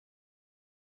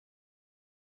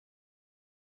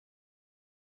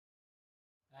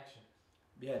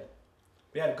Bien.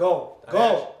 Bien, go.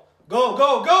 Go. Go,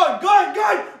 go, go, go,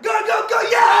 go, go, go, go,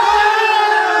 yeah!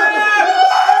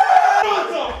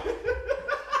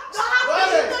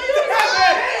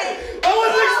 I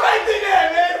wasn't expecting that,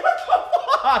 man! What the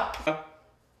fuck?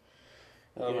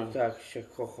 Dobra, tak się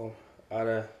kocham,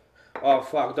 ale... O,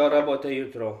 fuck, do roboty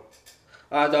jutro.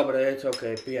 A dobra, it's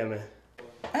okay, pijemy.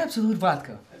 Absolute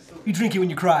vodka. You drink it when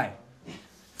you cry.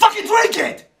 Fucking drink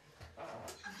it!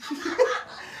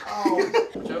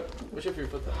 Watch out for your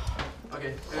foot though.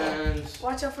 Okay, and...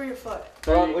 Watch out for your foot.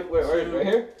 Wait, right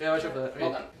here? Yeah, watch out for that.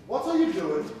 Right. What are you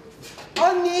doing?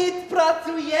 Oni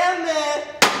pracujemy!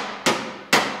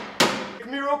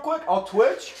 Come here real quick, I'll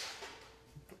twitch.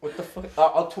 What the fuck?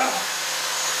 I'll twitch.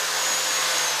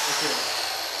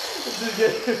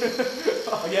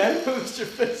 Again? Lift your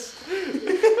fist.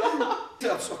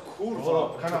 That's so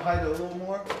cool. Kind of hide it a little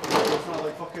more. So it's not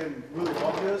like fucking really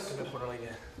obvious.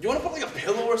 You want to put like a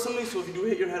pillow or something so if you do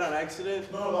hit your head on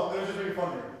accident? No, it's just really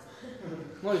funny.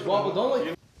 No, he's wobbled, don't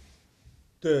like...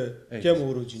 Ty, kiemu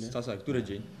urodziny? Stasa, który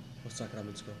dzień? Od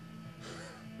sakramencko.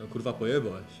 No kurwa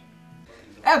pojebałeś.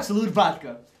 Absolute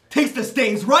vodka takes the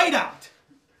stains right out.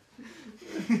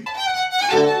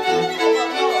 I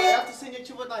have to sing jak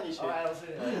ciebodanie się. I don't see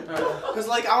that. Because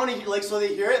like I want to like so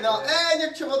they hear it and they're like,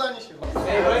 jak ciebodanie się.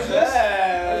 Hey, what is this?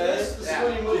 This is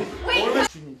when you move. Wait!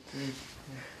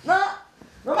 No!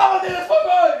 No mama, ty jest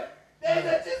spokój! Daj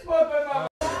na ci spokój, mama!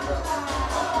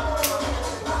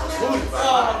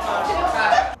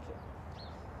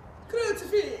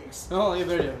 Crucifix! No, you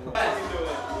better do it.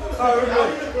 Oh, we're good.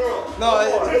 No,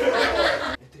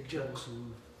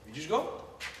 Widzisz go?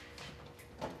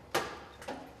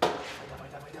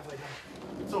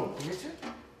 Co, umiecie?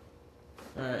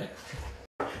 Alright.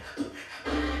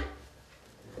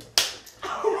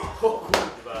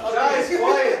 Guys,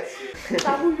 quiet!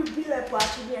 Tamu jubile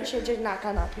płaci, nie siedzieć na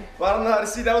kanapie. Well, I don't know how to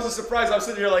see. That was a surprise. I'm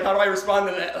sitting here like, how do I respond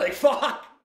to that? Like, fuck!